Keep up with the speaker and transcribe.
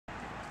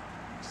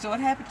So what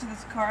happened to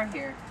this car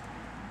here?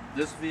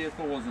 This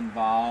vehicle was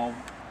involved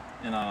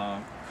in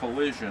a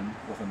collision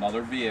with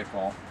another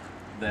vehicle,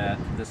 that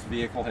this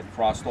vehicle had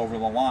crossed over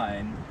the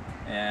line,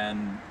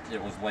 and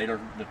it was later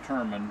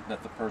determined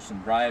that the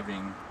person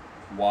driving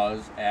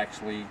was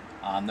actually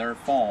on their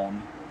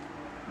phone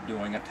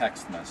doing a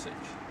text message.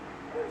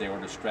 They were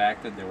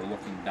distracted, they were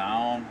looking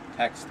down,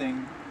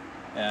 texting,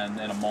 and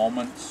in a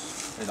moment,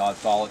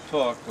 that's all it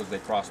took was they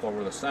crossed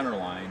over the center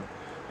line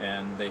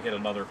and they hit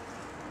another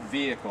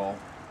vehicle,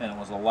 and it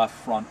was a left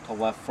front to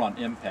left front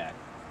impact.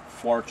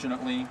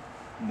 Fortunately,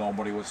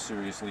 nobody was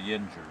seriously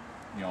injured.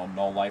 You know,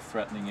 no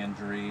life-threatening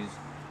injuries.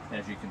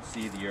 As you can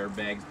see, the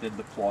airbags did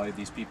deploy.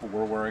 These people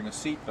were wearing a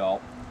seatbelt,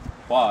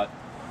 but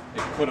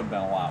it could have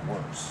been a lot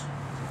worse.